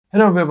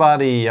Hello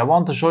everybody, I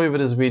want to show you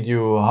with this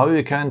video how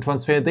you can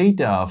transfer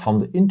data from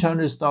the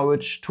internal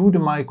storage to the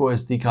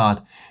microSD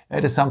card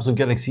at the Samsung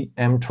Galaxy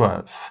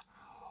M12.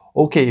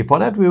 Okay, for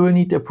that we will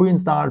need a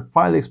pre-installed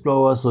file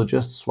explorer, so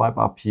just swipe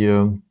up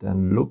here,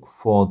 then look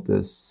for the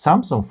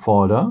Samsung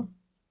folder,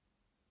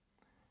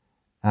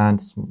 and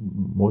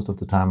most of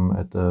the time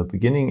at the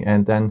beginning,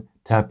 and then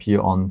tap here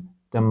on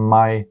the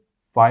My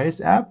Files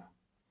app,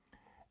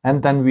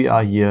 and then we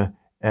are here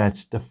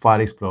at the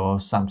File Explorer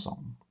Samsung.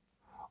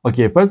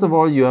 Okay, first of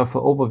all, you have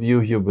an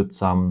overview here with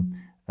some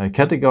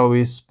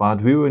categories, but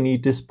we will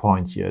need this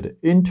point here, the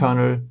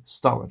internal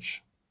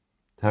storage.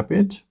 Tap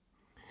it.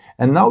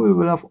 And now we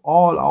will have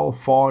all our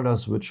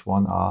folders which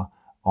one are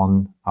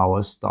on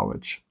our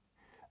storage.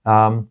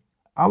 I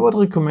would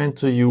recommend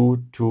to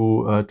you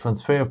to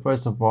transfer,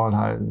 first of all,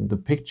 the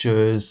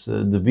pictures,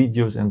 the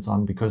videos and so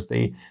on, because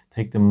they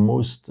take the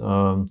most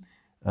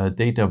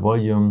data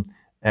volume.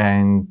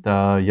 And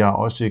yeah,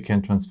 also you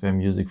can transfer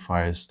music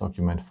files,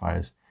 document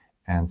files,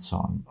 and so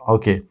on.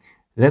 Okay,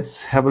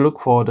 let's have a look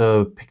for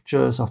the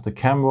pictures of the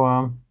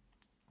camera.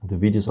 The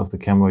videos of the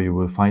camera, you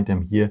will find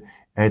them here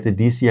at the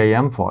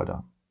DCIM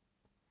folder.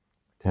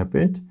 Tap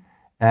it,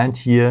 and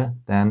here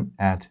then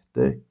at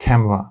the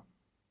camera.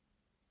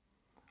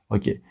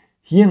 Okay,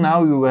 here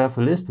now you will have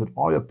a list with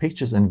all your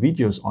pictures and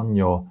videos on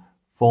your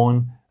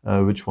phone,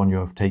 which one you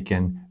have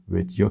taken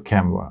with your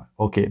camera.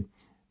 Okay,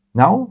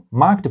 now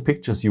mark the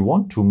pictures you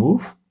want to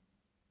move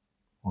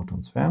or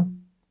transfer.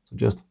 So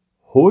just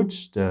hold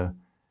the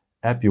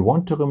app you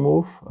want to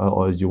remove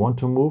or you want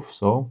to move,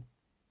 so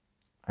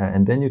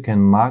and then you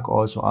can mark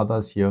also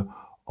others here,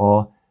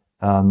 or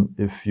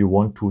if you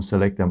want to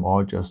select them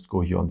all, just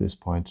go here on this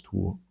point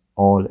to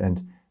all,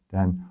 and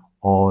then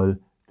all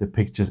the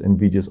pictures and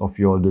videos of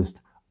your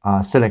list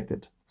are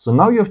selected. So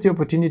now you have the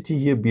opportunity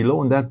here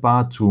below in that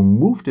bar to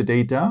move the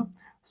data.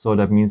 So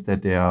that means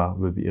that they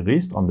will be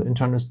erased on the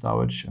internal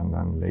storage and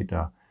then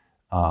later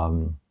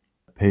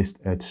paste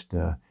at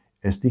the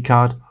SD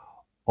card.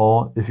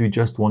 Or if you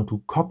just want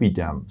to copy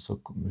them.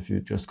 So if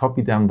you just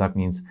copy them, that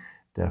means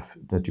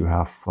that you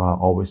have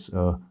always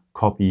a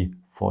copy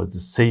for the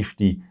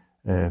safety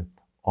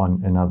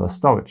on another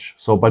storage.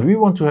 So, but we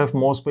want to have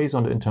more space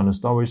on the internal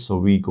storage, so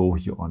we go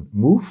here on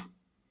Move.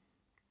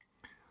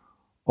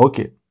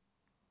 Okay,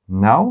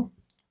 now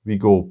we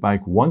go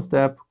back one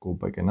step, go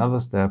back another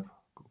step,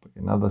 go back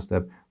another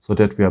step, so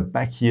that we are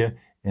back here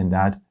in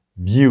that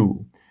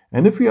view.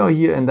 And if we are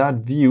here in that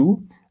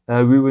view,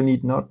 we will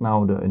need not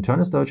now the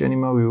internal storage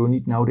anymore, we will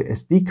need now the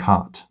SD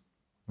card.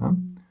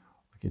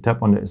 Okay,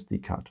 tap on the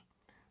SD card.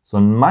 So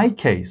in my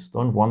case,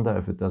 don't wonder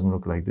if it doesn't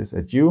look like this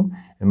at you.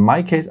 In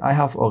my case, I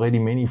have already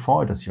many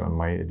folders here on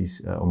my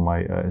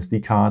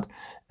SD card.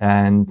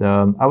 And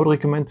I would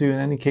recommend to you in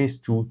any case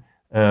to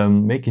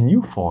make a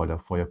new folder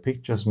for your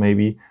pictures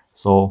maybe.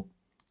 So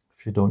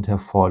if you don't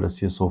have folders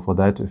here, so for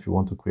that, if you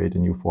want to create a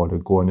new folder,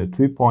 go on the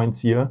 3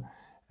 points here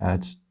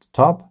at the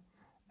top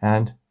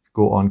and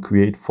go on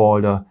Create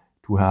Folder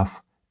to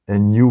have a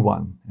new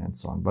one and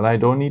so on. But I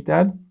don't need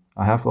that.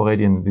 I have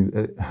already an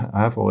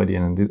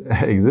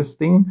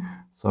existing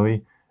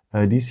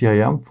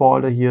DCIM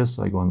folder here.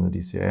 So I go on the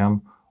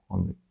DCIM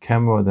on the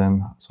camera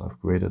then. So I've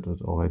created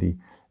it already.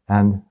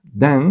 And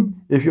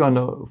then if you're on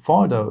the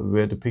folder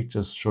where the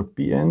pictures should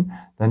be in,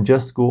 then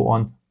just go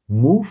on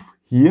Move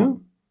here.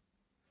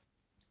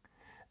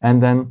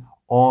 And then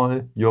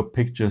all your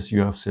pictures you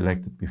have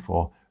selected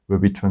before will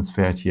be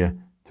transferred here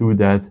to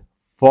that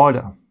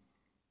folder.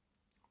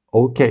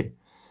 Okay.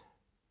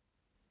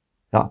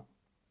 Yeah.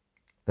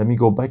 Let me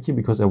go back here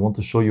because I want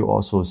to show you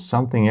also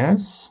something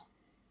else.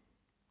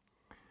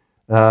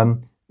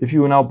 If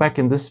you are now back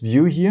in this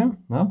view here,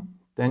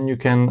 then you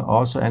can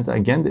also enter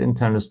again the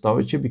internal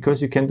storage here,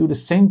 because you can do the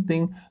same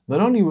thing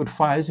not only with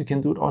files, you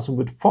can do it also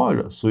with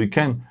folders. So you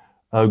can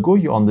go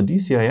here on the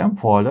DCIM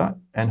folder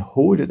and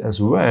hold it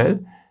as well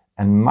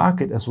and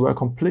mark it as well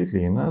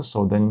completely.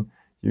 So then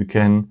you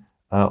can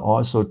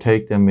also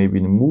take them maybe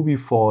in the movie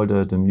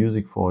folder, the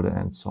music folder,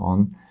 and so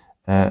on,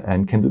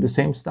 and can do the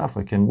same stuff.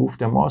 I can move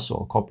them also,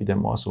 or copy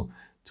them also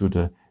to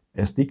the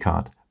SD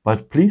card.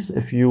 But please,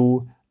 if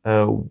you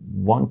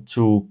want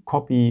to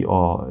copy,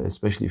 or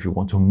especially if you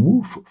want to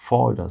move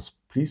folders,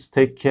 please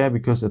take care,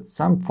 because at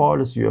some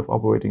folders you have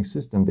operating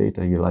system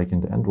data here, like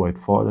in the Android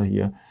folder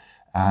here.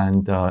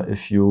 And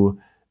if you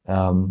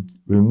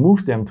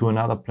remove them to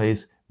another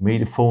place,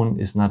 maybe the phone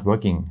is not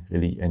working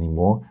really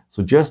anymore.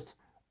 So just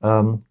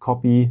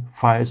copy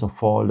files or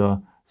folders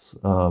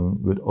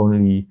with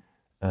only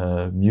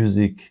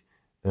music,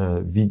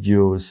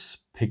 videos,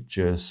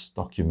 pictures,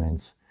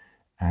 documents,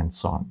 and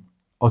so on.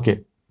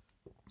 Okay.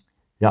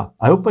 Yeah,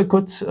 I hope I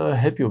could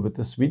help you with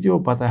this video,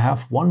 but I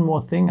have one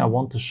more thing I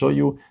want to show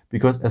you,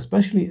 because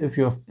especially if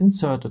you have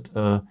inserted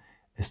a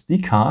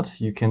SD card,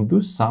 you can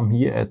do some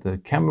here at the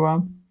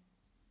camera.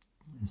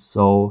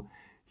 So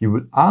he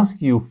will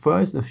ask you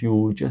first, if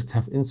you just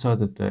have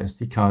inserted the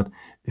SD card,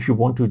 if you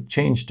want to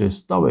change the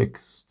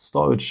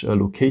storage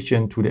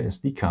location to the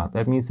SD card.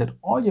 That means that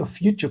all your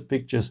future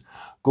pictures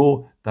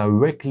go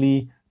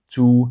directly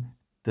to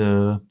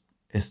the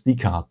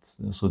SD card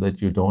so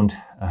that you don't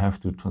have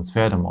to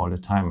transfer them all the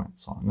time and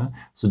so on.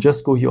 So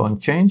just go here on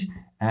change,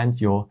 and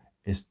your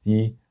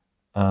SD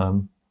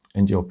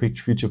and your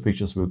future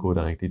pictures will go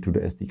directly to the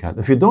SD card.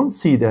 If you don't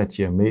see that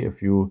here,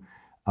 if you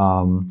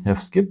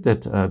have skipped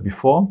it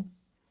before,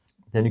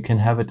 then you can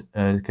have it,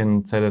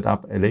 can set it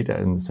up later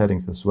in the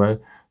settings as well.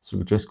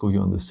 So just go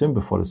here on the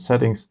symbol for the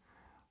settings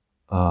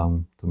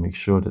to make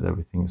sure that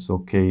everything is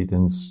okay.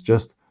 Then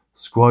just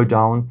scroll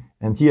down,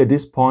 and here at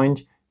this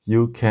point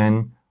you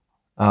can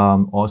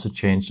also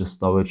change the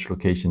storage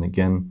location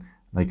again.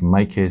 Like in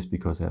my case,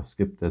 because I have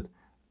skipped it,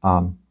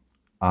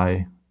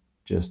 I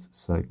just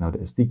select now the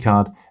SD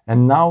card.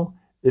 And now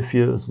if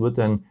here is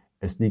written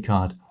SD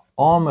card,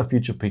 all my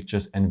future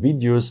pictures and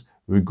videos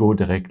will go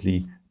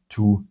directly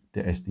to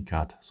the SD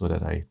card so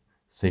that I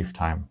save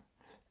time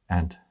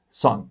and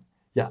so on.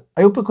 Yeah,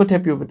 I hope I could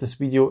help you with this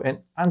video and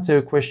answer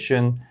your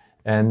question.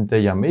 And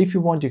yeah, maybe if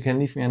you want, you can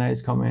leave me a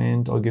nice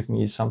comment or give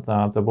me some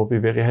thumbs up. That would be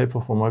very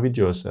helpful for my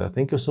videos.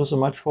 Thank you so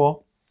much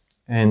for.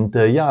 And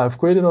yeah, I've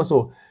created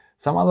also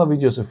some other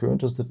videos. If you're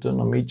interested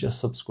in me, just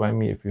subscribe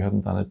me if you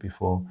haven't done it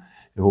before.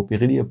 It will be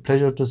really a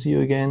pleasure to see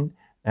you again.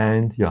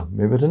 And yeah,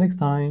 maybe the next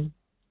time.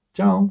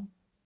 Ciao.